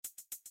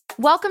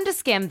Welcome to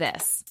Skim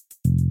This.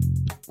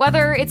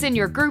 Whether it's in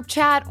your group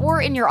chat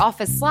or in your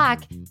office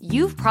Slack,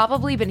 you've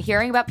probably been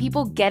hearing about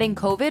people getting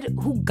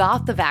COVID who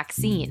got the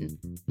vaccine.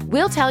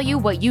 We'll tell you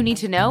what you need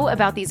to know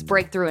about these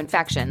breakthrough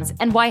infections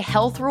and why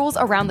health rules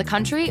around the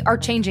country are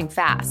changing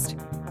fast.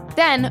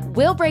 Then,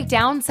 we'll break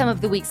down some of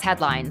the week's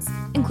headlines,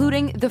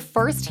 including the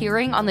first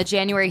hearing on the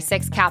January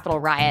 6th Capitol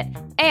riot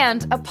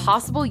and a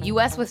possible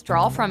U.S.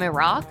 withdrawal from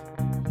Iraq.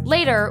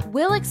 Later,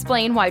 we'll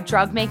explain why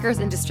drug makers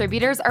and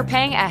distributors are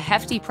paying a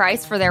hefty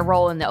price for their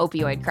role in the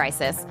opioid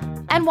crisis,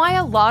 and why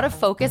a lot of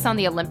focus on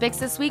the Olympics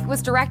this week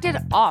was directed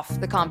off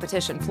the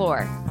competition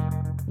floor.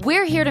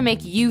 We're here to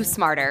make you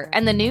smarter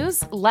and the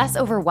news less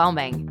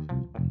overwhelming.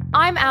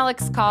 I'm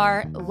Alex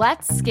Carr.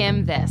 Let's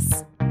skim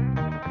this.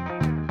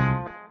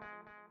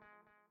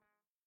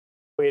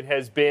 It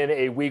has been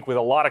a week with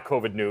a lot of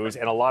COVID news,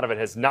 and a lot of it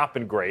has not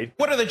been great.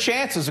 What are the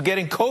chances of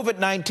getting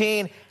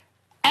COVID-19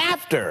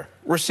 after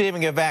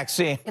receiving a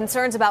vaccine?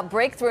 Concerns about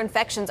breakthrough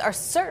infections are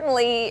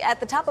certainly at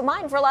the top of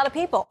mind for a lot of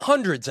people.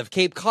 Hundreds of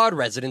Cape Cod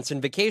residents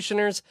and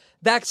vacationers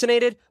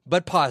vaccinated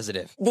but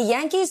positive. The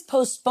Yankees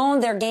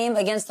postponed their game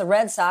against the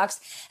Red Sox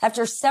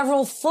after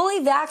several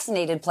fully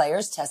vaccinated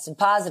players tested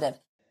positive.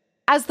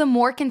 As the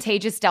more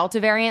contagious Delta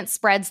variant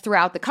spreads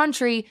throughout the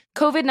country,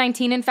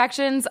 COVID-19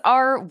 infections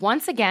are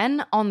once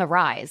again on the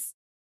rise.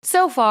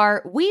 So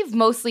far, we've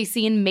mostly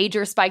seen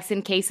major spikes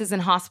in cases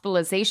and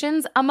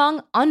hospitalizations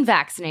among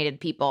unvaccinated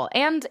people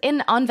and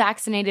in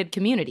unvaccinated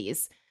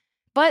communities.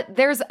 But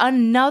there's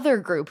another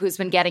group who's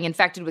been getting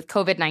infected with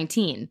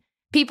COVID-19,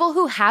 people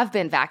who have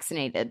been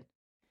vaccinated.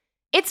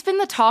 It's been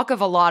the talk of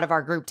a lot of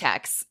our group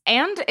texts,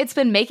 and it's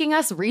been making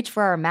us reach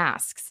for our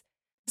masks.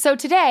 So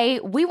today,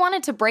 we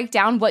wanted to break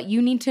down what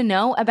you need to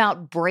know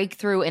about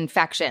breakthrough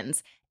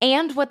infections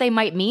and what they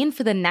might mean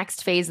for the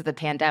next phase of the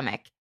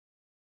pandemic.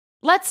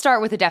 Let's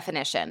start with a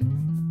definition.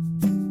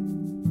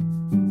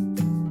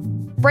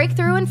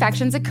 Breakthrough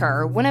infections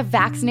occur when a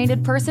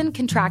vaccinated person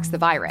contracts the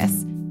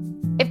virus.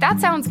 If that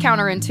sounds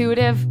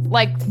counterintuitive,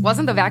 like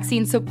wasn't the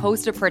vaccine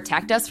supposed to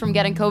protect us from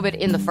getting COVID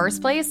in the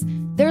first place,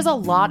 there's a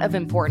lot of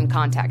important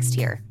context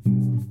here.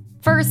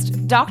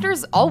 First,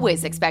 doctors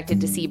always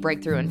expected to see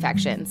breakthrough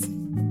infections.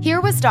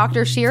 Here was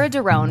Dr. Shira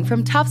Daron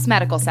from Tufts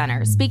Medical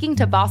Center speaking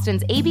to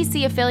Boston's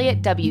ABC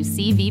affiliate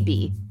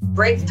WCVB.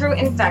 Breakthrough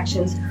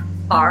infections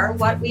are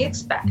what we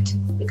expect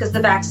because the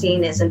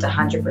vaccine isn't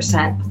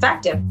 100%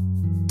 effective.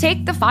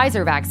 Take the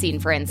Pfizer vaccine,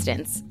 for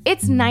instance.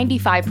 It's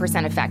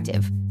 95%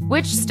 effective,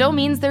 which still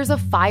means there's a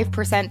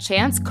 5%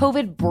 chance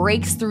COVID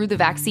breaks through the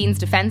vaccine's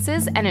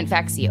defenses and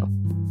infects you.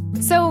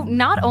 So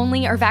not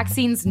only are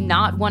vaccines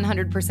not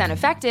 100%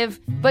 effective,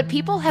 but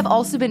people have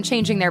also been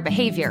changing their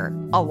behavior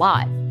a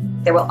lot.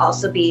 There will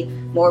also be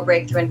more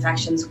breakthrough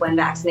infections when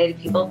vaccinated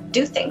people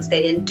do things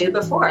they didn't do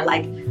before,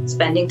 like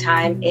spending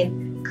time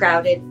in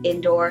crowded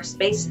indoor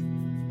spaces.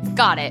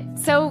 Got it.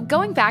 So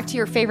going back to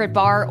your favorite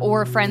bar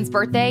or a friend's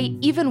birthday,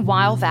 even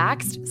while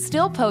vaxxed,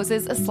 still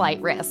poses a slight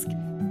risk.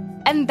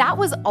 And that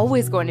was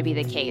always going to be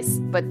the case.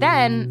 But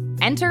then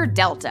enter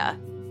Delta.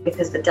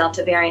 Because the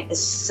Delta variant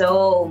is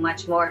so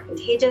much more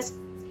contagious,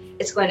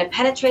 it's going to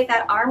penetrate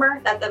that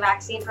armor that the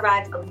vaccine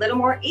provides a little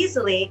more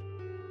easily.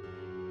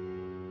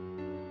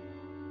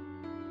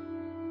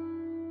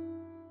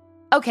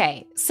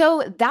 Okay,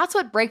 so that's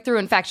what breakthrough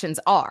infections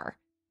are.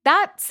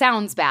 That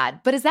sounds bad,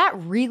 but is that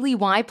really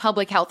why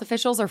public health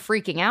officials are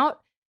freaking out?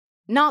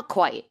 Not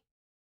quite.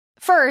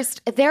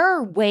 First, there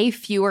are way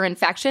fewer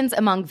infections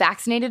among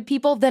vaccinated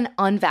people than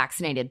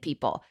unvaccinated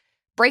people.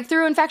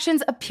 Breakthrough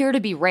infections appear to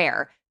be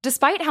rare,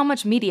 despite how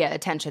much media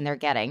attention they're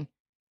getting.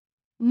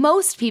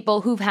 Most people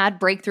who've had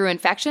breakthrough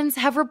infections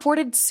have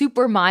reported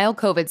super mild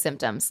COVID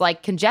symptoms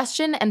like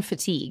congestion and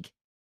fatigue.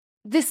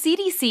 The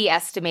CDC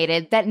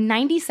estimated that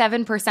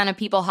 97% of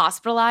people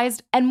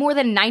hospitalized and more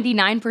than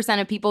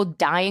 99% of people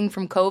dying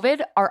from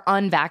COVID are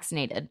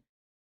unvaccinated.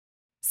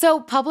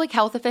 So public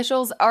health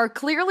officials are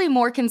clearly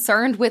more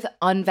concerned with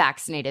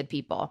unvaccinated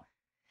people.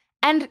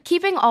 And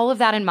keeping all of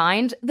that in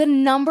mind, the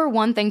number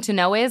one thing to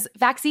know is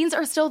vaccines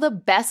are still the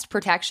best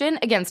protection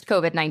against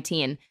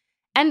COVID-19.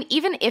 And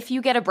even if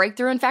you get a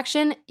breakthrough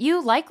infection,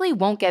 you likely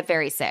won't get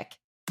very sick.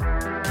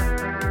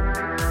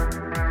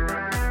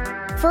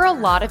 For a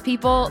lot of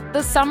people,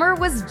 the summer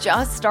was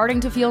just starting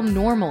to feel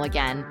normal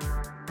again.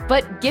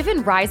 But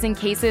given rising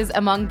cases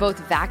among both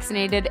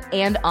vaccinated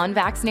and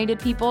unvaccinated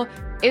people,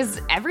 is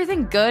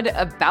everything good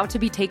about to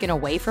be taken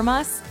away from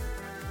us?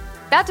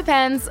 That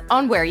depends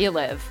on where you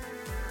live.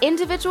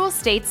 Individual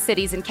states,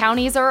 cities, and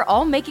counties are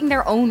all making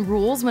their own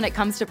rules when it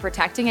comes to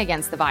protecting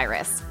against the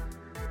virus.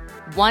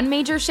 One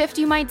major shift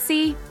you might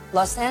see: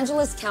 Los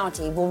Angeles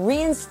County will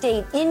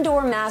reinstate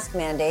indoor mask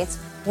mandates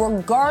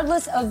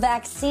regardless of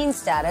vaccine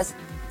status.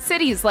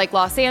 Cities like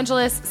Los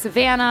Angeles,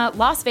 Savannah,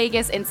 Las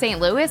Vegas, and St.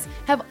 Louis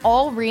have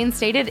all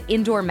reinstated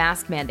indoor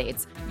mask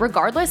mandates,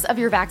 regardless of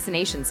your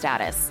vaccination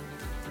status.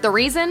 The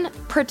reason?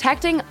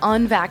 Protecting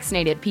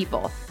unvaccinated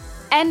people.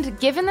 And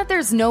given that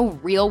there's no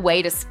real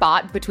way to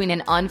spot between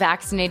an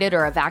unvaccinated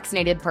or a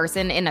vaccinated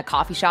person in a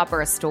coffee shop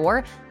or a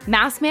store,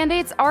 mask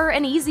mandates are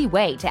an easy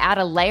way to add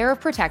a layer of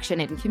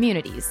protection in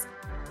communities.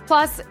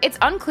 Plus, it's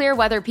unclear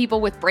whether people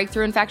with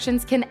breakthrough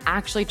infections can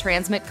actually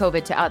transmit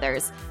COVID to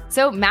others,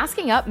 so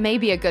masking up may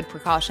be a good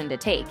precaution to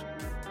take.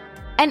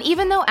 And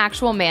even though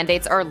actual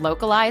mandates are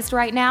localized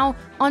right now,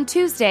 on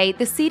Tuesday,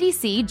 the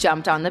CDC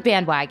jumped on the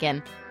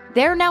bandwagon.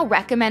 They're now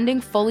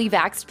recommending fully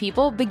vaxxed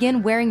people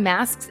begin wearing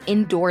masks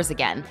indoors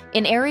again,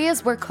 in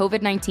areas where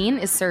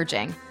COVID-19 is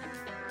surging.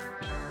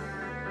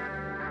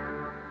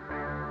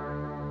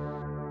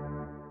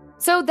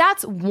 So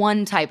that's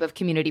one type of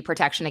community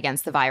protection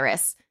against the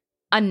virus.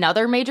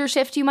 Another major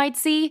shift you might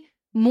see,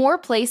 more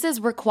places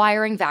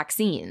requiring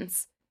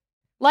vaccines.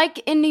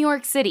 Like in New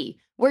York City,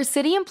 where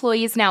city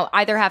employees now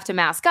either have to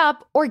mask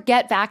up or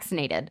get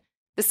vaccinated.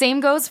 The same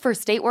goes for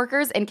state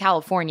workers in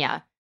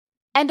California.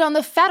 And on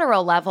the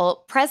federal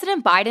level,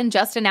 President Biden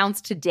just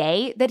announced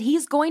today that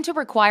he's going to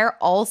require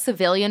all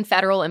civilian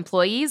federal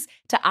employees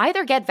to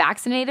either get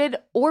vaccinated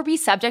or be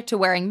subject to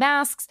wearing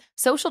masks,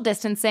 social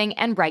distancing,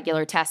 and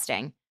regular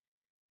testing.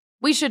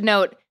 We should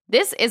note,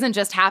 this isn't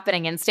just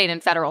happening in state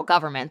and federal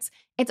governments.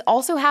 It's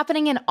also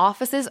happening in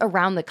offices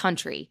around the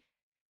country.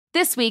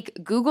 This week,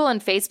 Google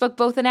and Facebook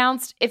both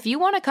announced if you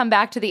want to come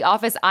back to the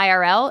office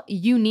IRL,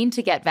 you need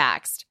to get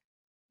vaxxed.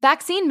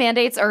 Vaccine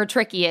mandates are a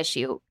tricky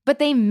issue, but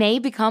they may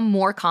become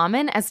more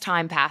common as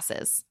time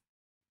passes.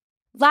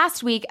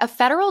 Last week, a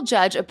federal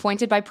judge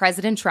appointed by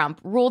President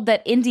Trump ruled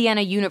that Indiana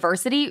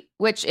University,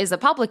 which is a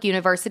public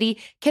university,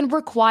 can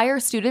require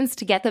students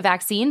to get the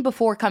vaccine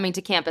before coming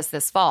to campus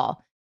this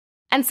fall.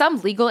 And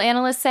some legal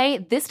analysts say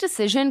this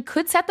decision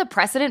could set the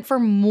precedent for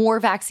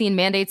more vaccine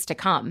mandates to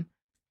come.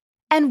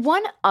 And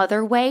one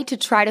other way to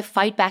try to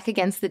fight back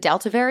against the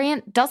Delta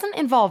variant doesn't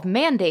involve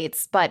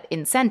mandates, but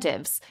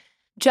incentives.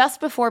 Just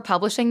before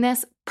publishing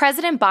this,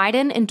 President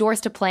Biden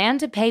endorsed a plan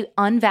to pay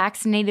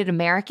unvaccinated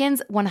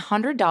Americans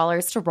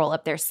 $100 to roll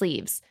up their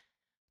sleeves.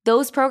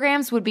 Those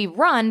programs would be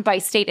run by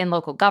state and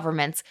local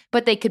governments,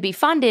 but they could be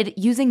funded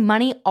using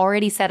money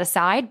already set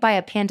aside by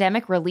a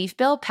pandemic relief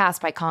bill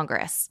passed by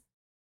Congress.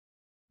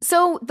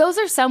 So those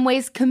are some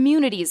ways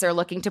communities are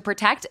looking to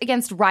protect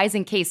against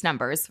rising case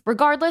numbers,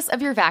 regardless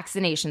of your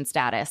vaccination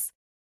status.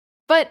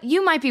 But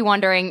you might be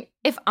wondering,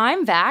 if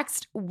I'm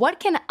vaxxed, what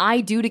can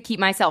I do to keep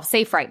myself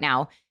safe right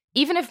now,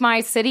 even if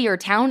my city or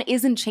town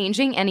isn't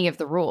changing any of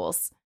the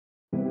rules?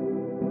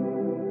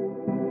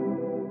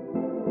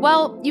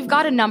 Well, you've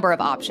got a number of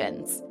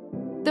options.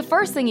 The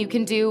first thing you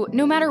can do,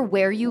 no matter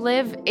where you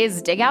live,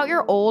 is dig out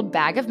your old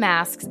bag of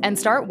masks and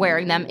start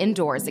wearing them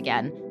indoors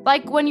again,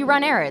 like when you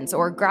run errands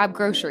or grab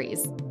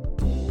groceries.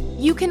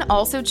 You can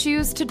also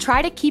choose to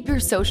try to keep your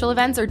social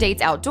events or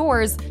dates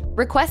outdoors,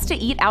 request to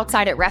eat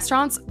outside at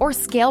restaurants, or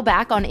scale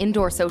back on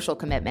indoor social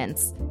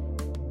commitments.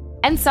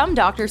 And some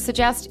doctors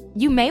suggest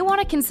you may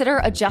want to consider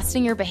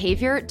adjusting your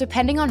behavior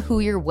depending on who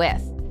you're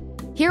with.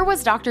 Here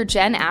was Dr.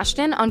 Jen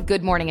Ashton on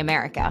Good Morning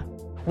America.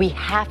 We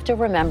have to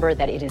remember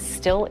that it is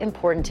still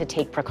important to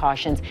take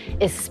precautions,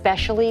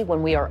 especially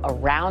when we are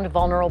around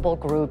vulnerable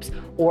groups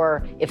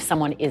or if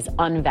someone is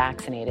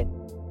unvaccinated.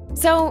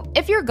 So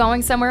if you're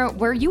going somewhere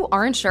where you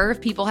aren't sure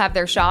if people have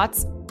their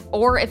shots,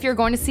 or if you're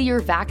going to see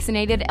your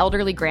vaccinated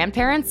elderly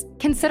grandparents,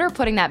 consider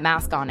putting that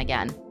mask on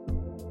again.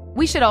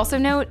 We should also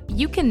note,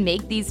 you can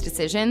make these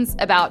decisions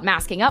about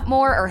masking up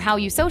more or how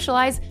you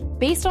socialize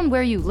based on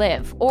where you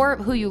live or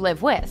who you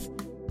live with.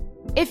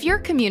 If your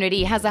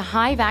community has a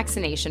high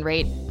vaccination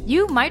rate,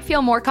 you might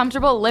feel more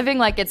comfortable living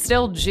like it's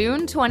still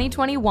June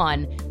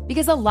 2021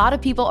 because a lot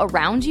of people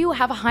around you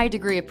have a high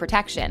degree of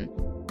protection.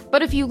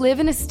 But if you live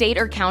in a state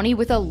or county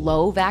with a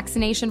low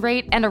vaccination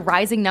rate and a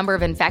rising number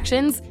of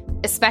infections,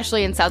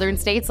 especially in southern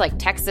states like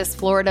Texas,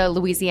 Florida,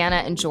 Louisiana,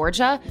 and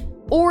Georgia,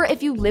 or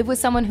if you live with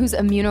someone who's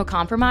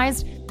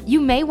immunocompromised, you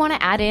may want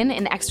to add in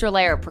an extra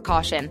layer of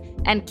precaution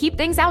and keep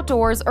things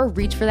outdoors or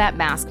reach for that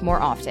mask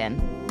more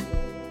often.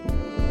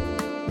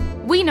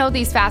 We know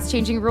these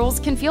fast-changing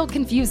rules can feel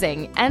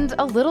confusing and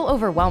a little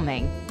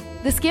overwhelming.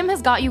 The Skim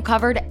has got you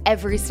covered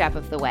every step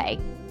of the way.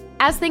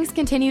 As things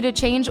continue to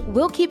change,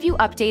 we'll keep you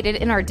updated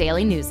in our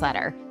daily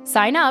newsletter.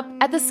 Sign up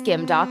at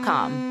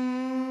theskim.com.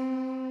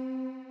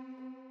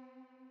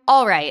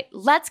 All right,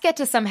 let's get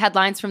to some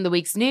headlines from the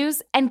week's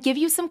news and give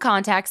you some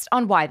context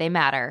on why they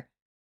matter.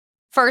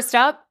 First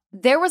up,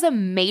 there was a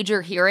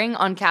major hearing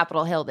on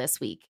Capitol Hill this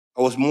week.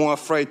 I was more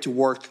afraid to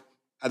work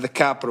at the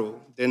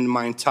Capitol than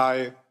my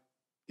entire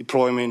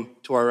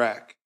deployment to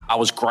Iraq. I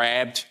was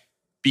grabbed,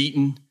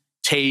 beaten,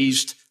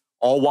 tased,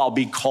 all while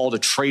being called a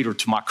traitor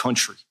to my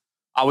country.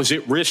 I was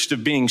at risk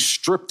of being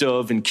stripped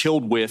of and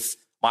killed with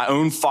my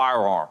own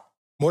firearm.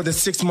 More than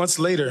 6 months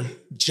later,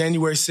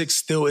 January 6th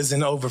still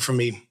isn't over for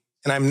me,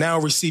 and I'm now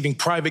receiving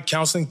private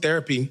counseling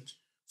therapy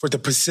for the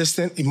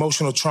persistent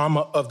emotional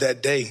trauma of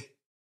that day.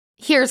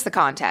 Here's the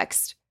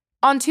context.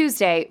 On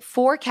Tuesday,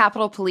 4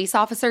 Capitol police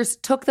officers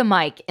took the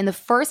mic in the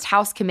first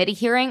House committee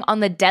hearing on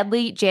the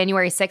deadly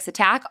January 6th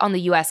attack on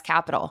the U.S.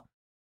 Capitol.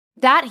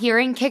 That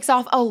hearing kicks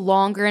off a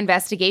longer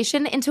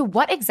investigation into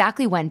what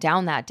exactly went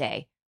down that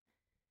day.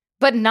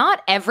 But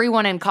not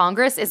everyone in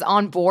Congress is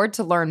on board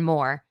to learn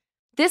more.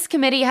 This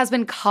committee has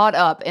been caught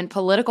up in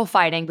political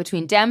fighting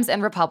between Dems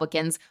and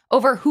Republicans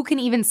over who can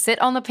even sit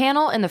on the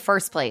panel in the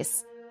first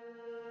place.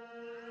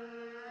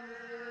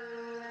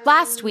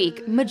 Last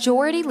week,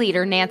 Majority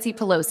Leader Nancy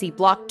Pelosi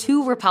blocked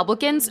 2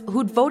 Republicans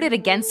who'd voted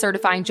against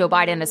certifying Joe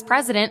Biden as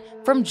president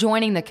from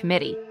joining the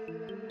committee.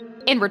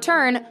 In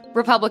return,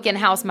 Republican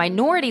House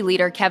Minority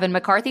Leader Kevin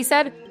McCarthy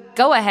said,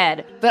 "Go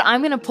ahead, but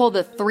I'm going to pull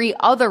the 3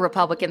 other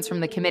Republicans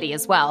from the committee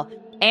as well,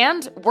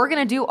 and we're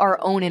going to do our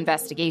own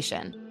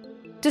investigation."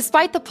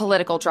 Despite the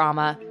political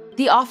drama,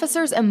 the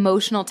officer's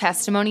emotional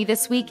testimony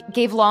this week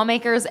gave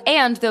lawmakers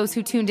and those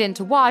who tuned in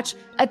to watch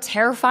a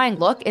terrifying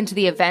look into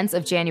the events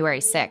of January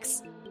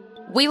 6th.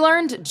 We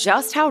learned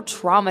just how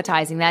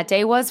traumatizing that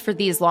day was for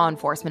these law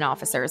enforcement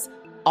officers.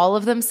 All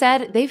of them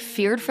said they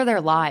feared for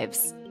their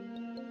lives.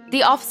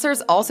 The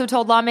officers also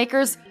told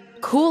lawmakers,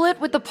 cool it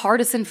with the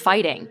partisan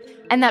fighting,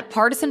 and that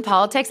partisan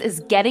politics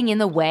is getting in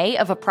the way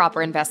of a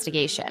proper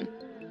investigation.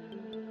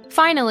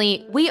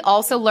 Finally, we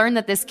also learned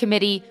that this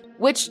committee,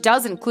 which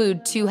does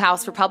include 2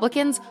 House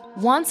Republicans,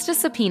 wants to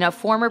subpoena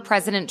former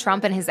President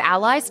Trump and his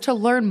allies to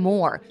learn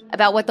more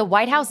about what the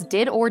White House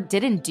did or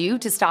didn't do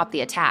to stop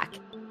the attack.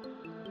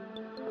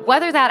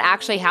 Whether that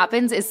actually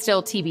happens is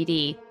still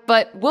TBD,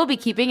 but we'll be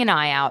keeping an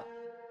eye out.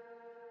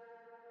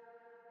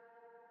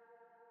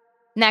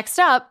 Next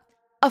up,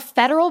 a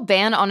federal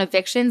ban on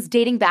evictions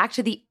dating back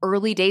to the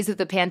early days of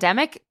the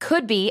pandemic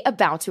could be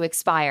about to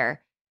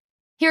expire.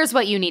 Here's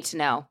what you need to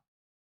know.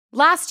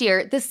 Last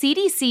year, the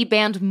CDC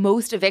banned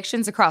most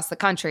evictions across the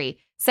country,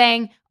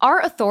 saying our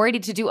authority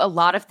to do a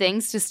lot of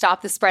things to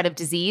stop the spread of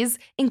disease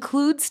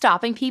includes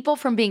stopping people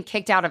from being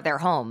kicked out of their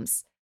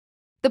homes.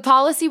 The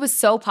policy was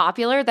so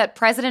popular that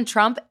President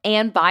Trump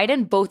and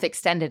Biden both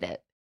extended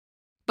it.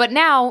 But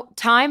now,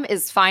 time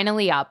is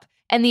finally up,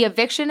 and the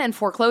eviction and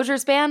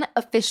foreclosures ban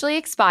officially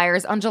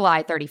expires on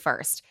July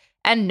 31st,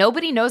 and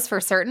nobody knows for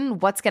certain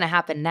what's going to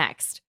happen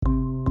next.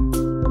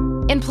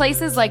 In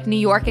places like New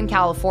York and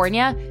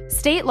California,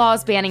 state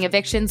laws banning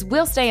evictions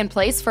will stay in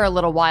place for a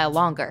little while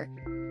longer.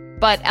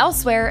 But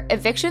elsewhere,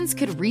 evictions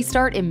could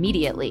restart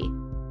immediately.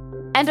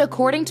 And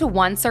according to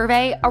one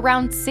survey,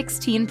 around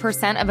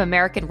 16% of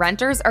American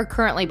renters are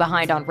currently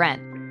behind on rent.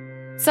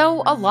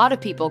 So a lot of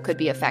people could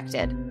be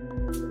affected.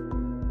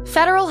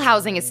 Federal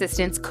housing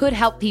assistance could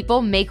help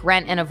people make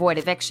rent and avoid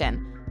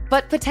eviction,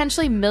 but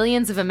potentially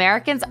millions of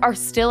Americans are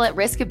still at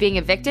risk of being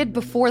evicted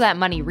before that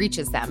money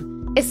reaches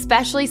them,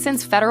 especially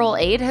since federal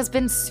aid has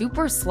been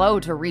super slow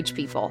to reach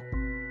people.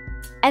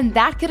 And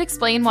that could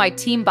explain why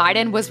Team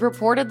Biden was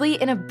reportedly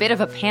in a bit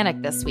of a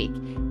panic this week,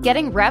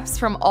 getting reps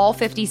from all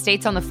 50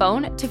 states on the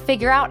phone to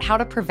figure out how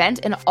to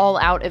prevent an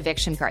all-out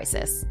eviction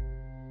crisis.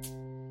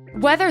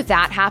 Whether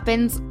that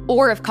happens,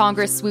 or if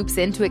Congress swoops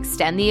in to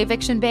extend the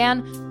eviction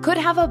ban, could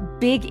have a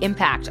big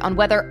impact on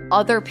whether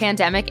other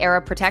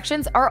pandemic-era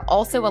protections are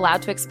also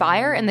allowed to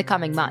expire in the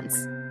coming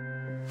months.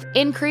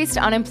 Increased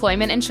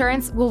unemployment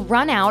insurance will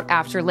run out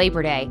after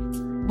Labor Day,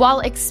 while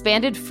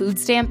expanded food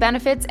stamp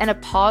benefits and a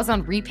pause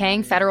on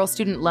repaying federal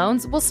student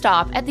loans will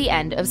stop at the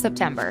end of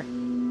September.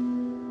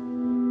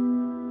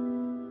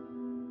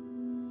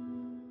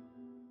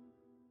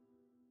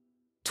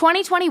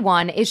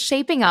 "2021 is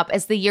shaping up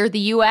as the year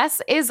the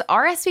U.S. is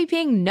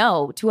RSVPing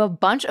no to a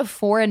bunch of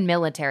foreign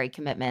military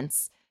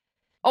commitments.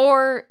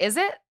 Or is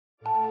it?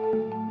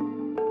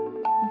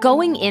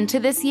 Going into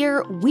this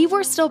year, we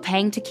were still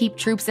paying to keep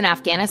troops in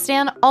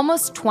Afghanistan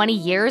almost 20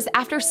 years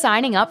after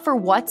signing up for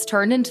what's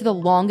turned into the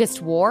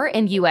longest war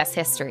in U.S.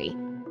 history.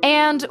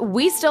 And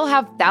we still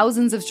have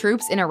thousands of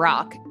troops in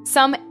Iraq,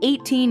 some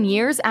 18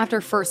 years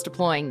after first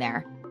deploying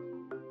there.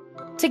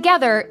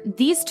 Together,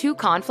 these 2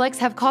 conflicts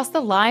have cost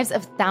the lives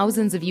of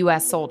thousands of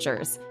U.S.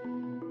 soldiers.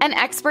 And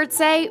experts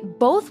say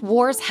both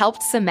wars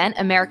helped cement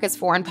America's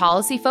foreign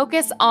policy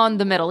focus on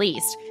the Middle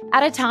East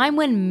at a time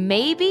when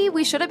maybe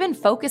we should have been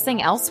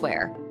focusing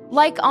elsewhere,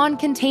 like on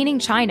containing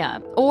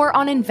China or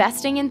on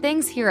investing in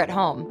things here at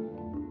home.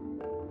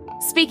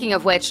 Speaking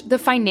of which, the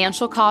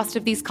financial cost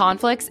of these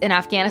conflicts in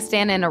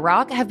Afghanistan and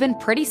Iraq have been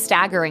pretty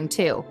staggering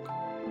too.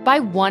 By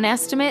one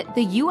estimate,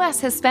 the U.S.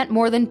 has spent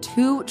more than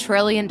 $2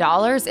 trillion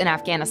in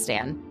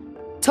Afghanistan.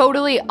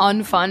 Totally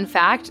unfun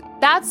fact,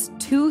 that's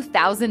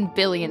 $2,000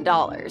 billion.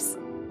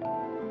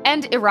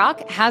 And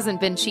Iraq hasn't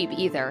been cheap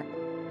either,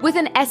 with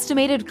an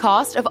estimated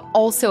cost of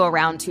also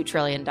around $2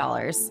 trillion.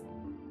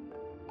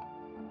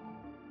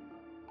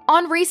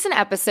 On recent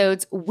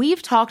episodes,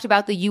 we've talked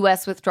about the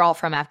U.S. withdrawal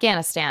from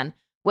Afghanistan,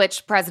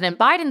 which President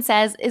Biden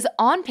says is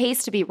on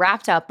pace to be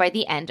wrapped up by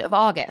the end of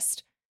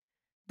August.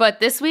 But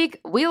this week,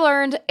 we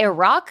learned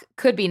Iraq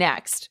could be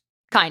next.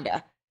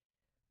 Kinda.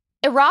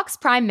 Iraq's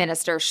prime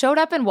minister showed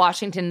up in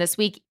Washington this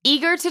week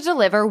eager to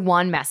deliver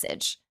one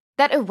message: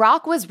 that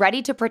Iraq was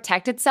ready to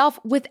protect itself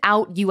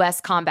without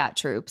U.S. combat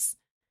troops.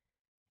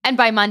 And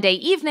by Monday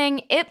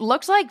evening, it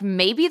looked like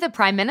maybe the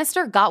prime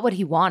minister got what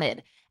he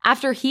wanted,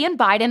 after he and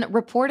Biden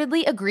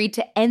reportedly agreed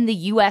to end the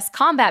U.S.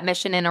 combat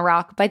mission in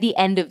Iraq by the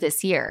end of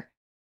this year.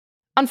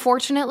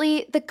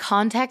 Unfortunately, the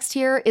context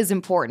here is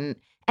important,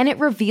 and it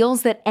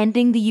reveals that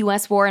ending the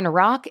U.S. war in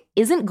Iraq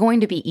isn't going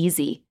to be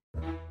easy.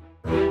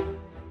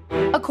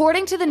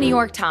 According to the New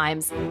York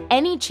Times,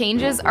 any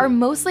changes are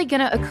mostly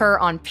going to occur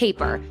on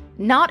paper,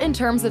 not in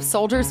terms of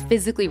soldiers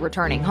physically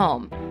returning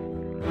home.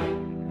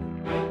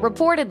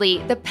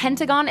 Reportedly, the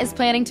Pentagon is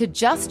planning to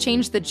just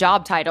change the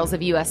job titles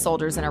of U.S.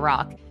 soldiers in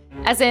Iraq.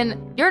 As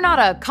in, you're not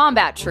a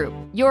combat troop,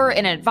 you're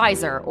an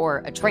advisor or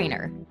a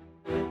trainer.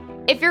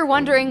 If you're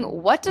wondering,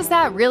 what does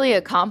that really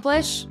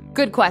accomplish?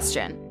 Good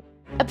question.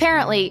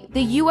 Apparently,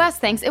 the U.S.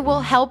 thinks it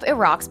will help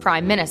Iraq's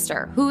prime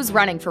minister, who's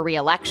running for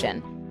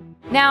re-election.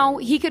 Now,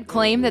 he could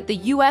claim that the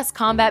U.S.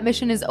 combat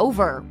mission is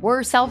over,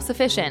 we're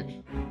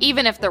self-sufficient,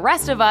 even if the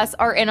rest of us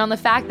are in on the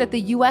fact that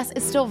the U.S.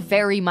 is still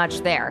very much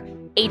there,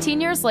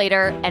 18 years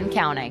later and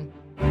counting.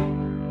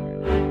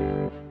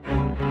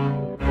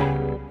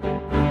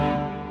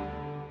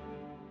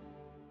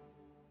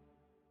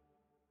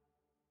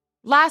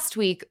 Last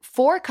week,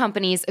 4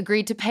 companies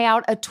agreed to pay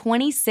out a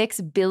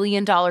 $26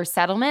 billion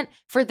settlement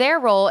for their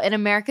role in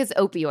America's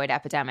opioid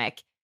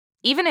epidemic,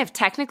 even if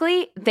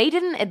technically they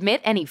didn't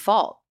admit any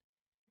fault.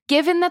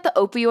 Given that the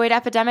opioid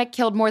epidemic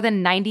killed more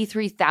than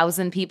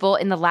 93,000 people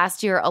in the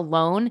last year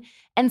alone,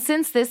 and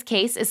since this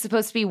case is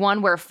supposed to be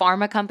one where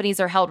pharma companies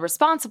are held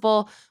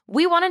responsible,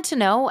 we wanted to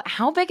know,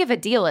 how big of a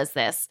deal is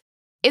this?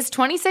 Is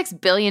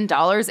 $26 billion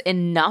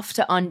enough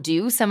to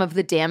undo some of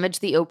the damage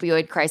the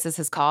opioid crisis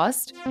has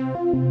caused?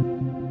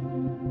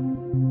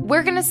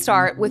 We're going to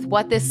start with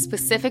what this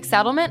specific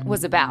settlement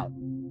was about.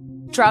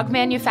 Drug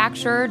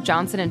manufacturer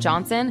Johnson &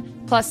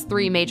 Johnson, plus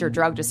 3 major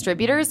drug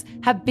distributors,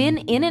 have been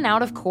in and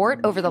out of court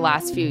over the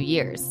last few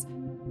years.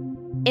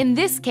 In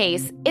this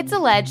case, it's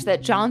alleged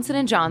that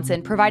Johnson &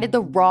 Johnson provided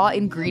the raw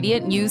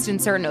ingredient used in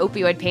certain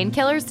opioid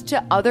painkillers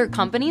to other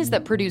companies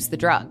that produce the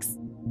drugs.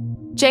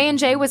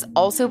 J&J was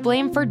also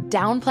blamed for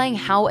downplaying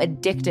how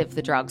addictive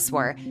the drugs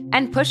were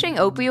and pushing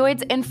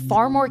opioids in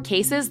far more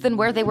cases than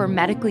where they were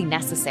medically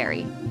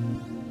necessary.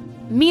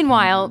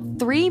 Meanwhile,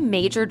 3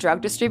 major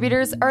drug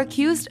distributors are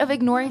accused of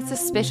ignoring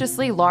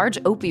suspiciously large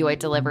opioid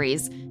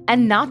deliveries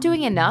and not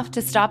doing enough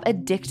to stop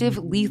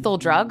addictive, lethal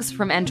drugs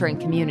from entering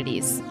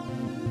communities.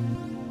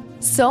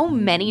 So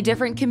many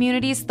different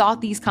communities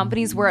thought these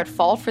companies were at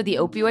fault for the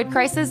opioid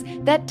crisis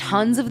that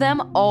tons of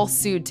them all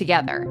sued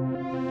together.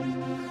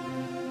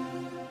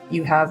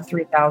 You have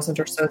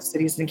 3,000 or so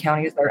cities and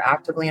counties that are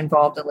actively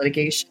involved in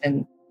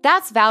litigation.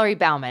 That's Valerie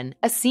Bauman,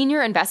 a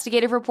senior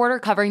investigative reporter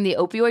covering the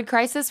opioid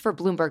crisis for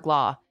Bloomberg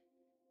Law.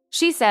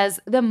 She says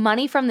the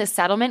money from this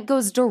settlement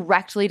goes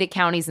directly to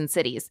counties and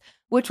cities,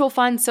 which will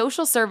fund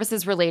social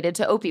services related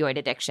to opioid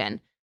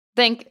addiction.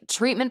 Think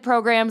treatment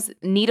programs,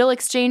 needle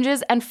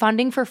exchanges, and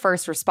funding for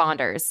first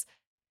responders.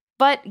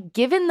 But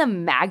given the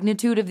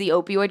magnitude of the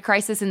opioid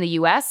crisis in the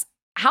U.S.,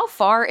 how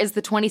far is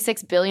the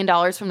 $26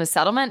 billion from the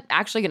settlement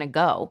actually going to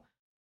go?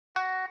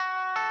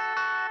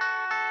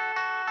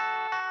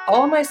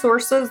 All of my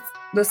sources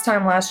this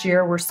time last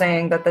year were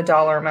saying that the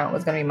dollar amount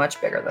was going to be much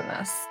bigger than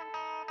this.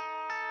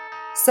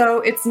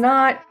 So it's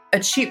not a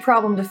cheap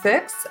problem to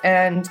fix,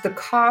 and the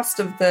cost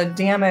of the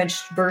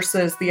damage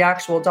versus the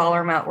actual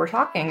dollar amount we're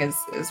talking is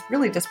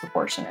really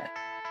disproportionate.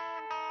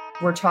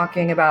 We're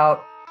talking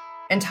about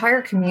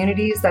entire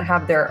communities that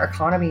have their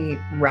economy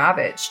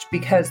ravaged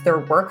because their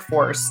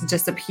workforce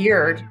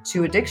disappeared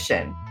to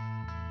addiction.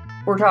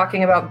 We're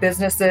talking about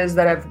businesses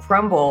that have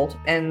crumbled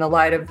in the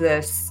light of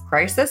this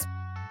crisis.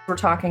 We're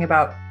talking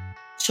about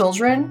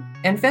children,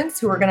 infants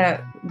who are going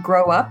to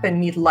grow up and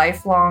need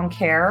lifelong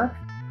care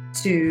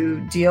to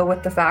deal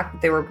with the fact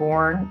that they were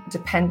born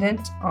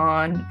dependent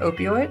on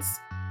opioids.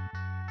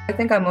 I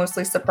think I'm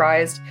mostly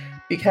surprised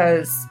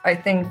because I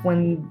think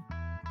when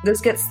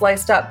this gets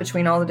sliced up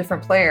between all the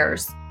different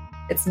players,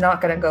 it's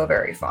not going to go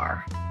very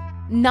far.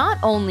 Not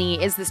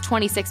only is this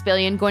 $26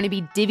 billion going to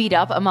be divvied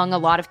up among a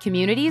lot of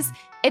communities,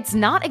 it's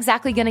not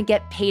exactly going to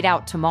get paid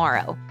out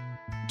tomorrow.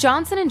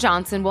 Johnson &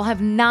 Johnson will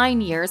have 9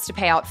 years to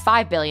pay out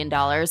 $5 billion,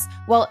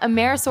 while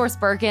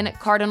AmerisourceBergen,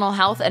 Cardinal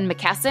Health, and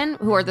McKesson,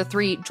 who are the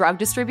 3 drug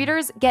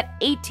distributors, get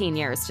 18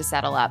 years to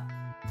settle up.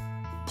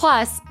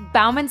 Plus,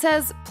 Bauman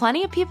says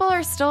plenty of people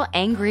are still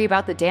angry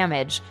about the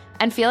damage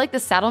and feel like the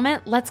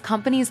settlement lets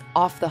companies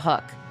off the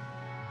hook.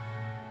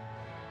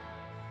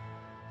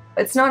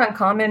 It's not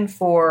uncommon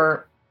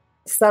for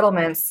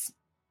settlements,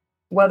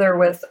 whether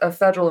with a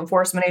federal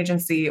enforcement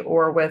agency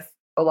or with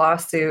a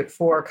lawsuit,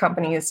 for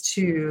companies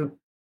to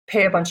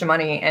pay a bunch of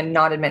money and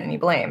not admit any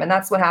blame. And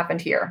that's what happened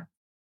here.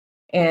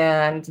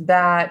 And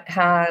that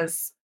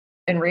has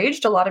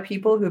enraged a lot of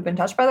people who've been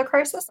touched by the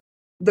crisis.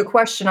 The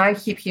question I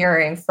keep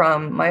hearing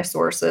from my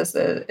sources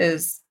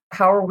is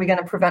how are we going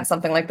to prevent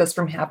something like this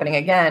from happening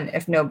again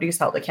if nobody's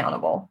held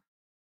accountable?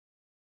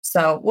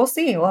 So we'll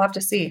see. We'll have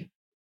to see.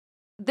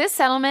 This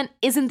settlement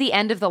isn't the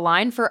end of the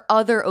line for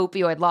other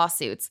opioid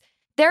lawsuits.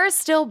 There are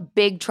still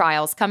big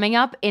trials coming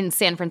up in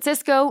San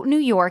Francisco, New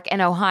York,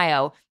 and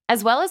Ohio,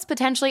 as well as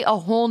potentially a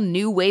whole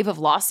new wave of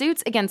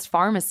lawsuits against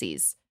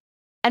pharmacies.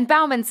 And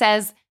Bauman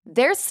says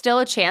there's still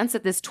a chance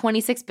that this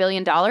 $26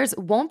 billion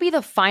won't be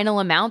the final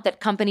amount that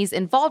companies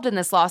involved in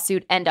this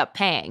lawsuit end up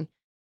paying.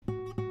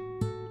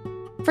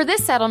 For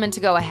this settlement to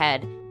go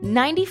ahead,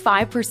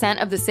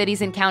 95% of the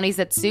cities and counties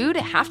that sued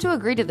have to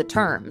agree to the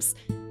terms.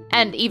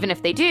 And even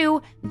if they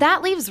do,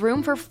 that leaves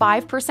room for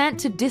 5%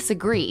 to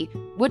disagree,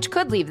 which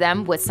could leave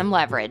them with some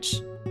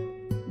leverage.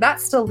 That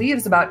still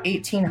leaves about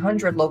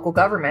 1,800 local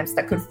governments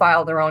that could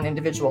file their own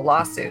individual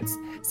lawsuits.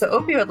 So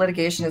opioid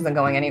litigation isn't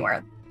going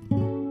anywhere.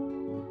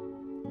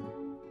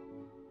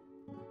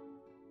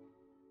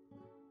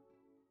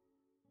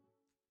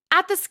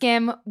 At The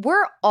Skimm,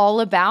 we're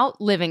all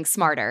about living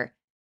smarter.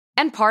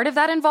 And part of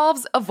that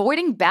involves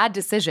avoiding bad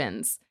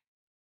decisions.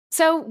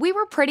 So we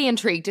were pretty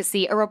intrigued to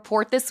see a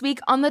report this week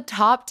on the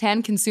top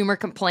 10 consumer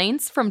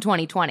complaints from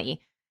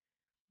 2020.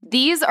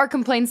 These are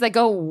complaints that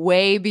go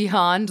way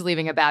beyond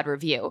leaving a bad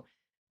review.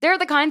 They're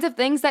the kinds of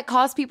things that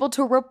cause people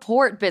to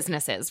report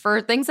businesses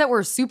for things that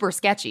were super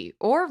sketchy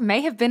or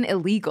may have been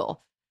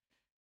illegal.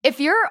 If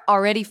you're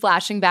already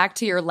flashing back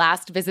to your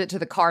last visit to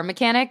the car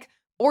mechanic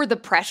or the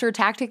pressure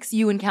tactics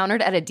you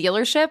encountered at a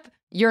dealership,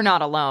 you're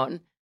not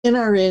alone. In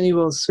our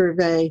annual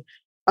survey,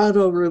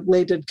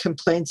 auto-related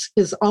complaints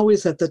is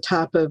always at the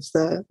top of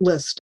the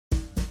list.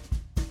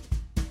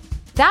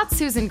 That's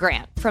Susan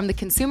Grant from the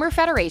Consumer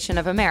Federation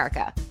of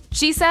America.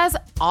 She says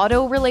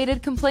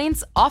auto-related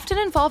complaints often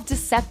involve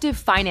deceptive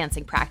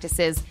financing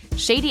practices,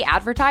 shady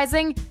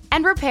advertising,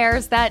 and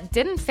repairs that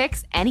didn't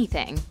fix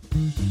anything.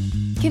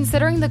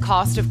 Considering the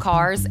cost of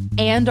cars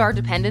and our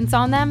dependence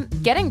on them,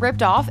 getting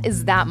ripped off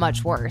is that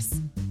much worse.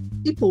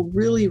 People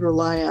really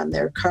rely on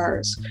their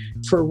cars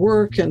for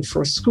work and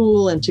for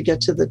school and to get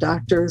to the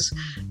doctors.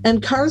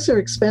 And cars are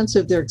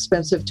expensive. They're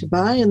expensive to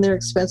buy and they're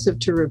expensive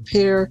to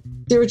repair.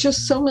 There are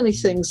just so many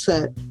things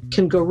that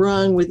can go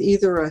wrong with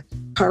either a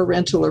car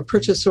rental or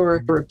purchase or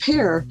a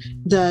repair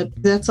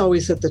that's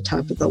always at the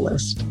top of the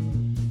list.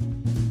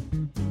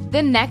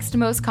 The next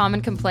most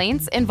common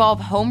complaints involve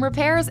home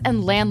repairs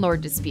and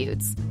landlord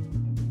disputes.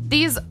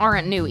 These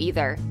aren't new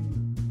either.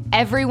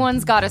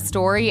 Everyone's got a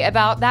story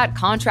about that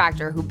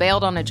contractor who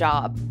bailed on a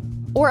job,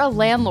 or a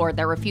landlord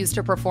that refused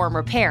to perform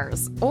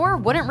repairs, or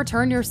wouldn't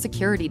return your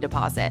security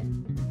deposit.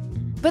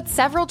 But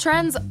several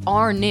trends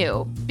are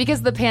new,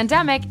 because the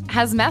pandemic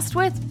has messed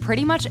with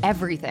pretty much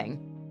everything.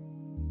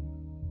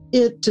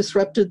 It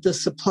disrupted the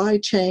supply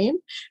chain,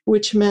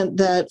 which meant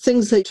that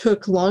things that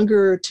took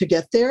longer to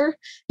get there,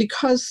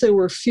 because there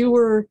were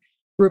fewer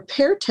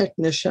repair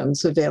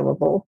technicians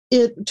available,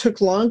 it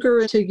took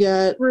longer to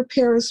get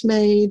repairs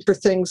made for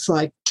things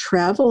like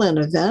travel and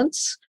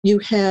events. You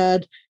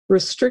had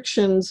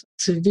restrictions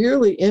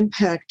severely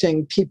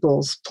impacting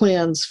people's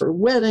plans for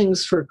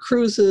weddings, for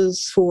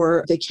cruises,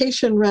 for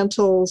vacation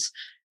rentals.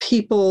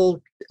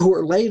 People who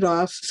were laid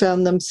off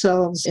found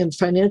themselves in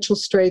financial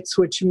straits,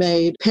 which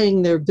made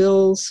paying their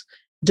bills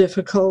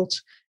difficult.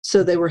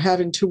 So they were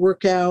having to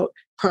work out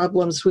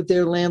problems with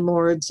their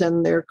landlords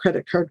and their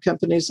credit card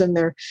companies and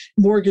their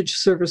mortgage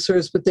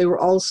servicers, but they were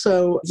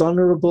also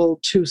vulnerable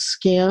to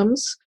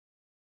scams.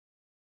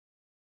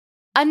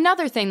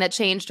 Another thing that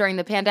changed during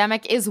the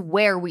pandemic is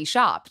where we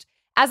shopped,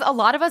 as a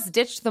lot of us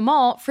ditched the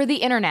mall for the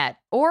internet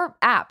or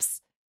apps.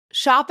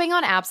 Shopping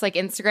on apps like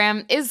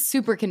Instagram is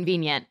super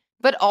convenient,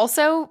 but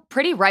also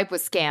pretty ripe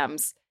with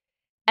scams.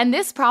 And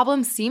this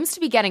problem seems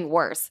to be getting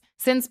worse,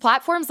 since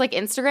platforms like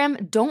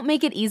Instagram don't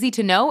make it easy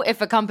to know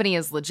if a company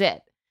is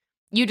legit.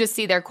 You just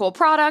see their cool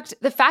product,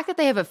 the fact that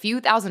they have a few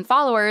thousand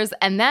followers,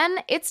 and then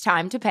it's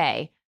time to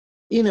pay.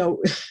 You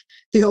know,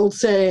 the old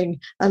saying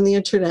on the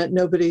internet,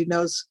 nobody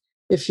knows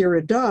if you're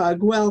a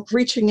dog. Well,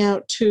 reaching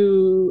out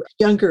to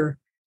younger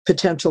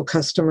potential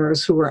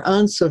customers who are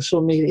on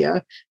social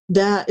media,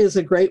 that is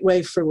a great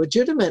way for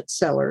legitimate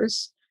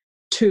sellers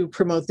to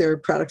promote their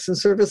products and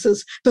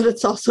services, but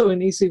it's also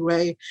an easy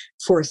way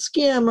for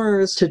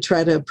scammers to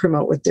try to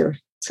promote what they're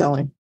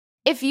selling.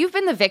 If you've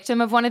been the victim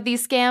of one of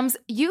these scams,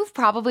 you've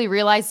probably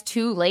realized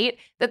too late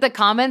that the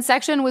comment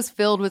section was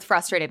filled with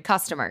frustrated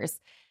customers,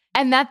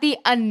 and that the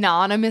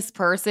anonymous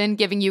person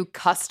giving you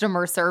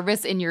customer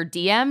service in your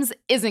DMs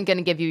isn't going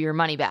to give you your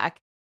money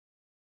back.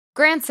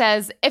 Grant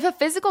says if a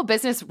physical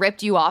business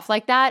ripped you off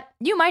like that,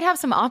 you might have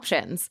some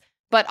options.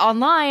 But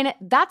online,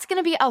 that's going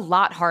to be a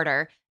lot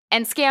harder.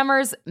 And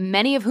scammers,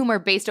 many of whom are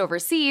based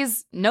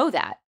overseas, know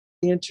that.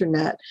 The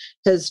internet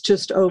has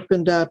just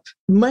opened up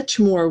much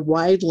more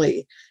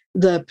widely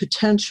the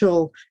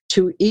potential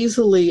to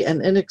easily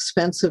and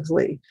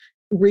inexpensively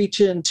reach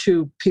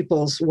into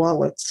people's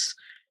wallets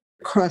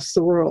across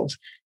the world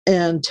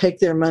and take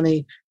their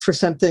money for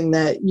something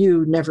that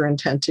you never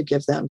intend to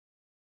give them.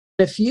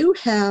 If you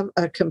have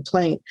a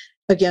complaint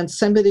against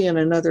somebody in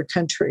another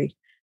country,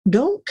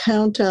 don't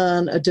count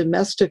on a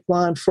domestic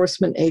law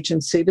enforcement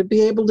agency to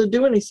be able to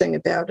do anything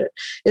about it.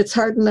 It's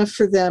hard enough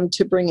for them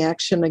to bring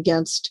action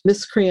against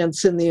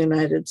miscreants in the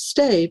United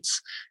States.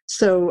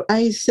 So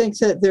I think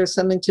that there's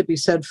something to be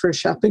said for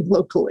shopping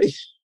locally.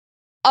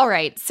 All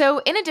right, so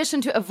in addition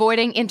to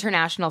avoiding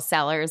international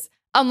sellers,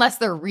 unless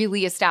they're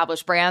really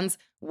established brands,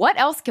 what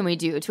else can we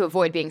do to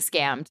avoid being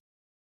scammed?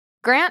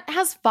 Grant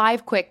has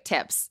 5 quick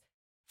tips.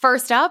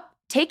 First up,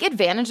 take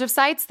advantage of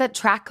sites that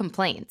track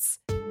complaints.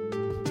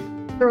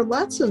 There are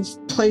lots of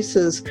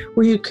places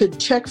where you could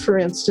check, for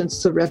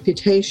instance, the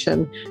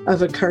reputation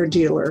of a car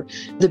dealer.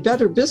 The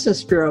Better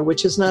Business Bureau,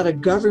 which is not a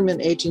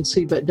government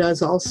agency but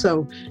does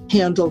also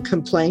handle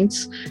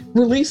complaints,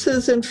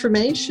 releases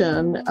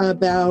information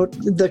about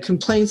the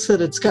complaints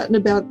that it's gotten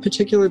about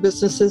particular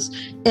businesses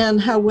and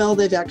how well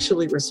they've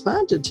actually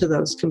responded to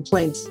those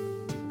complaints.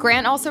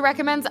 Grant also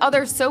recommends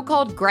other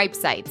so-called gripe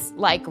sites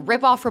like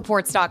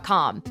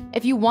ripoffreports.com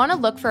if you want to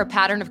look for a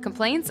pattern of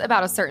complaints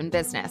about a certain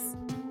business.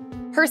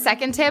 Her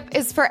second tip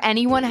is for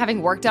anyone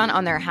having work done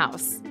on their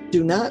house.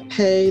 Do not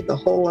pay the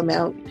whole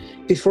amount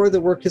before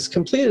the work is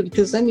completed,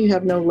 because then you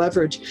have no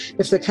leverage.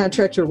 If the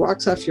contractor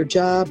walks off your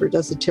job or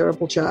does a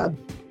terrible job,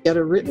 get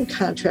a written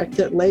contract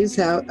that lays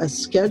out a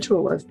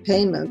schedule of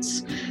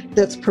payments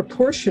that's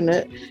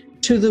proportionate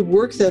to the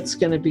work that's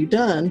going to be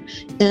done.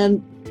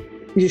 And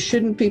you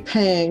shouldn't be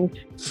paying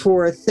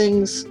for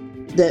things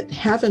that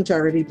haven't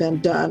already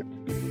been done.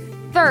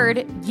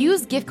 Third,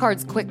 use gift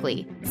cards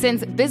quickly,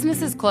 since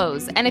businesses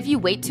close, and if you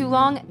wait too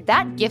long,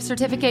 that gift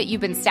certificate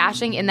you've been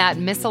stashing in that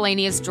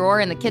miscellaneous drawer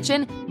in the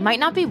kitchen might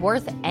not be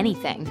worth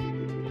anything.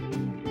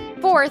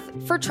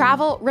 Fourth, for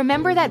travel,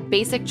 remember that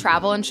basic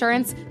travel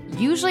insurance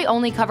usually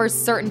only covers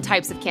certain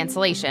types of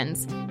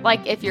cancellations,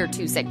 like if you're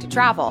too sick to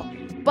travel.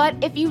 But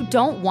if you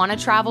don't want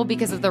to travel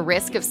because of the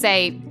risk of,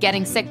 say,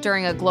 getting sick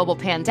during a global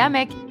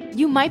pandemic,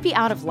 you might be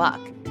out of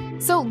luck.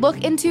 So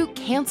look into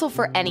cancel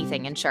for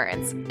anything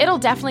insurance. It'll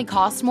definitely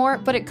cost more,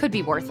 but it could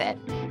be worth it.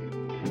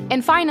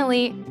 And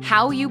finally,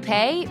 how you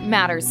pay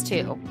matters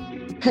too.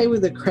 Pay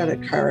with a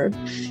credit card,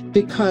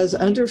 because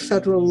under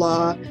federal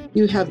law,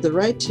 you have the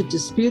right to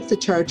dispute the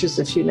charges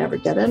if you never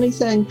get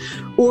anything,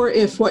 or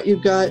if what you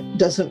got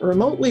doesn't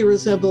remotely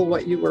resemble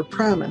what you were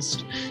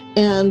promised.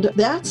 And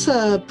that's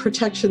a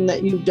protection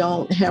that you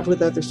don't have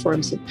with other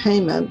forms of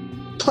payment.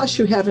 Plus,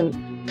 you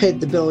haven't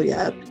paid the bill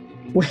yet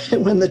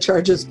when the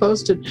charge is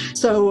posted.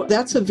 So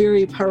that's a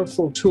very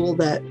powerful tool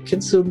that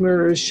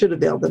consumers should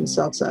avail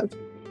themselves of.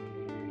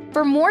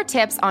 For more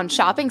tips on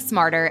shopping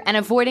smarter and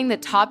avoiding the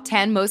top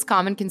 10 most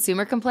common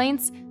consumer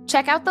complaints,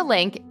 check out the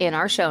link in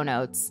our show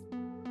notes.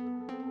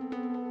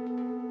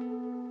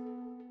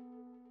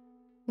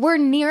 We're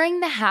nearing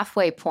the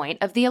halfway point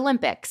of the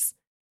Olympics.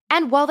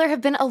 And while there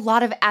have been a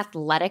lot of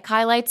athletic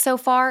highlights so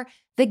far,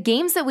 the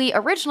games that we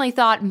originally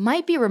thought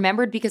might be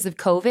remembered because of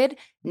COVID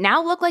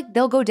now look like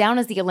they'll go down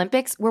as the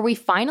Olympics where we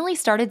finally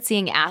started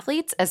seeing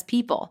athletes as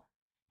people.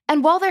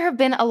 And while there have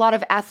been a lot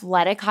of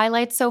athletic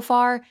highlights so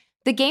far,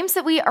 the games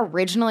that we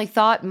originally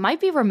thought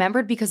might be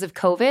remembered because of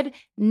COVID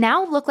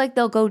now look like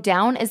they'll go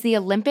down as the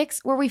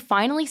Olympics where we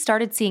finally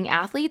started seeing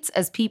athletes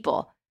as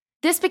people.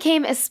 This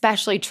became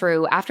especially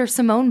true after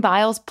Simone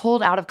Biles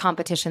pulled out of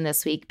competition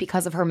this week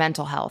because of her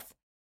mental health.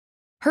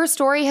 Her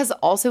story has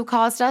also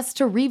caused us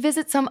to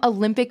revisit some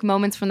Olympic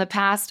moments from the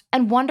past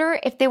and wonder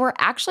if they were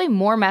actually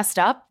more messed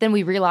up than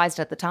we realized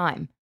at the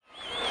time.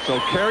 So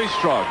Carrie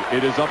Strug,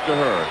 it is up to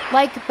her.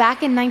 Like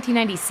back in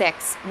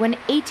 1996, when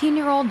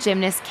 18-year-old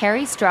gymnast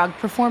Carrie Strug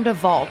performed a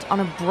vault on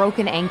a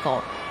broken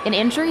ankle, an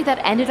injury that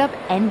ended up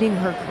ending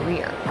her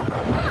career.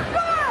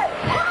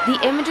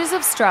 The images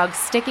of Strug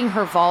sticking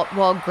her vault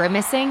while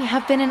grimacing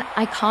have been an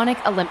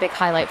iconic Olympic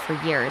highlight for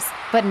years,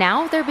 but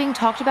now they're being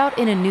talked about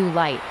in a new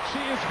light. She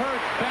is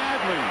hurt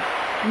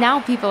badly.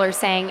 Now people are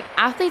saying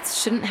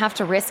athletes shouldn't have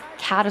to risk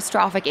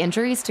catastrophic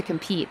injuries to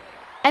compete.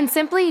 And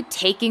simply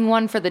taking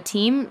one for the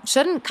team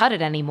shouldn't cut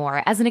it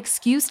anymore as an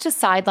excuse to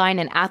sideline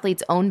an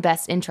athlete's own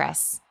best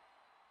interests.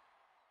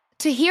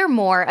 To hear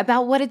more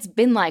about what it's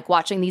been like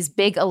watching these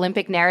big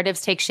Olympic narratives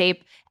take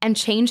shape and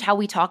change how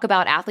we talk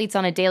about athletes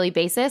on a daily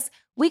basis,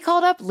 we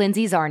called up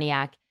Lindsay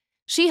Czarniak.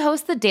 She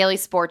hosts the daily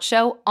sports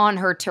show On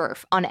Her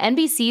Turf on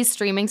NBC's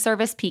streaming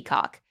service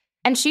Peacock.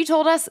 And she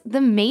told us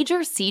the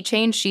major sea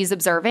change she's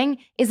observing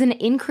is an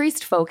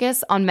increased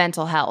focus on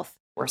mental health.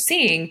 We're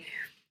seeing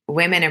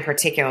women in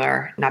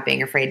particular not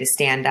being afraid to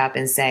stand up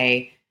and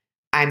say,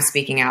 I'm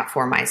speaking out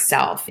for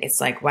myself.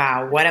 It's like,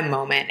 wow, what a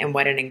moment and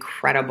what an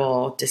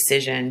incredible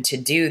decision to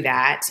do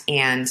that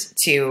and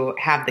to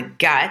have the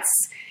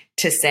guts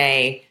to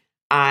say,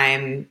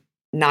 I'm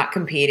not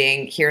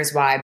competing. Here's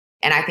why.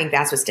 And I think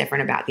that's what's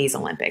different about these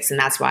Olympics. And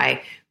that's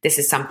why this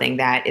is something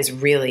that is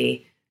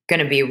really going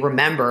to be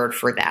remembered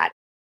for that.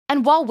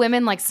 And while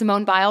women like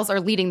Simone Biles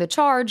are leading the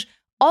charge,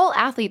 all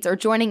athletes are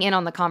joining in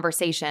on the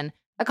conversation,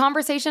 a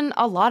conversation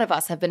a lot of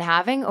us have been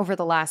having over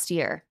the last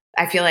year.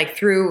 I feel like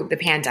through the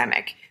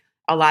pandemic,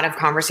 a lot of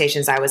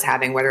conversations I was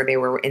having, whether they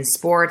were in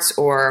sports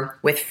or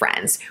with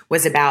friends,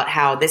 was about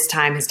how this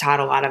time has taught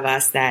a lot of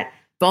us that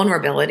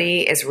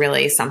vulnerability is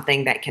really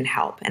something that can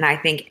help. And I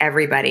think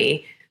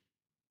everybody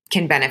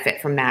can benefit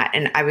from that.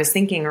 And I was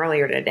thinking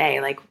earlier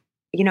today, like,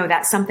 you know,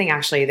 that's something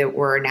actually that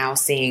we're now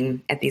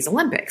seeing at these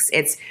Olympics.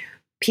 It's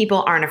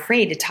people aren't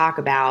afraid to talk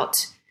about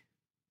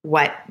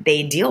what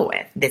they deal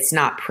with that's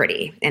not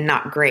pretty and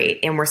not great.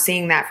 And we're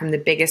seeing that from the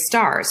biggest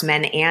stars,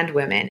 men and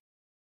women.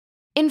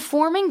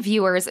 Informing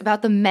viewers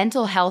about the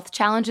mental health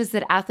challenges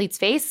that athletes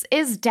face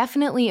is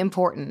definitely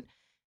important.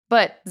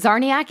 But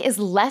Czarniak is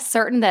less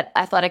certain that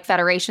athletic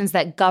federations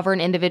that govern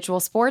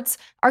individual sports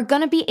are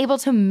going to be able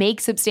to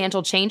make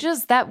substantial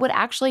changes that would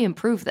actually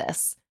improve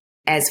this.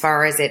 As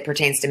far as it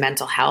pertains to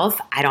mental health,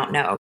 I don't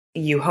know.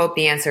 You hope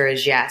the answer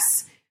is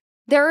yes.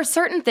 There are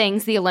certain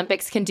things the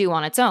Olympics can do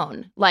on its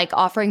own, like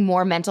offering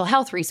more mental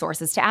health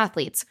resources to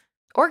athletes.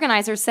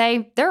 Organizers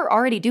say they're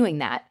already doing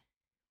that.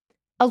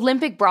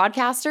 Olympic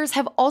broadcasters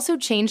have also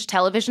changed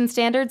television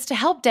standards to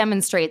help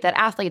demonstrate that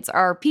athletes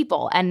are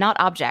people and not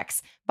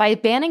objects by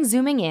banning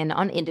zooming in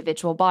on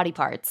individual body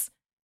parts.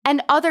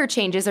 And other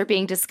changes are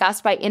being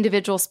discussed by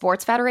individual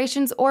sports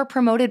federations or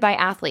promoted by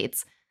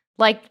athletes,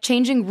 like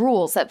changing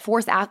rules that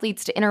force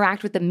athletes to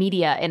interact with the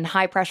media in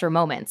high-pressure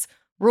moments,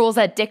 rules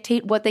that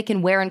dictate what they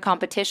can wear in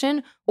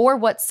competition or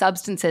what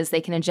substances they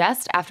can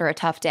ingest after a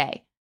tough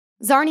day.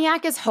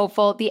 Czarniak is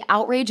hopeful the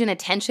outrage and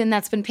attention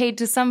that's been paid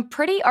to some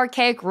pretty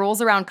archaic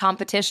rules around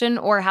competition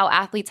or how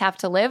athletes have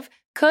to live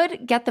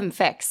could get them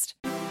fixed.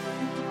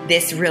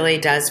 This really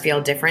does feel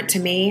different to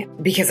me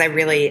because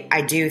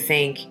I do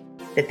think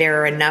that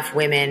there are enough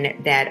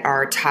women that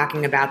are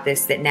talking about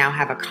this that now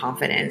have a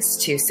confidence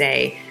to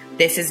say,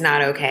 this is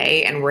not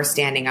okay, and we're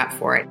standing up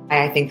for it.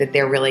 I think that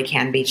there really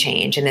can be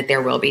change and that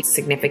there will be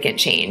significant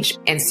change.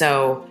 And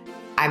so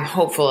I'm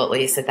hopeful at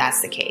least that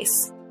that's the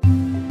case.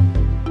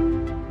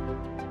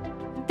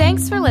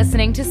 Thanks for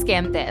listening to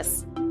Skim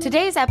This.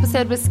 Today's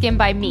episode was skimmed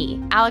by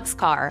me, Alex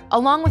Carr,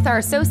 along with our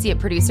associate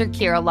producer,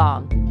 Kira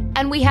Long.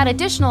 And we had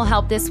additional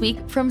help this week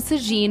from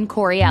Sajine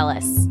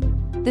Corey-Ellis.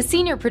 The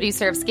senior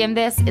producer of Skim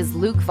This is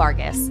Luke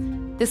Vargas.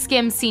 The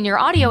Skim senior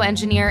audio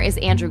engineer is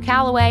Andrew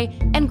Calloway,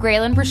 and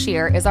Graylin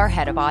Brashear is our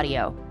head of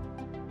audio.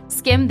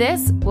 Skim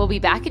This will be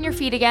back in your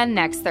feed again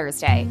next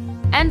Thursday.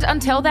 And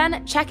until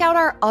then, check out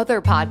our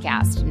other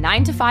podcast,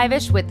 9 to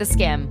 5-ish with The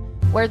Skim,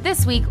 where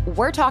this week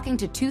we're talking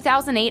to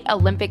 2008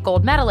 Olympic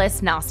gold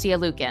medalist Nastia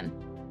Liukin.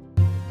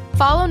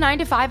 Follow 9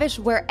 to 5-ish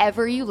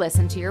wherever you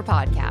listen to your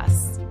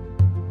podcasts.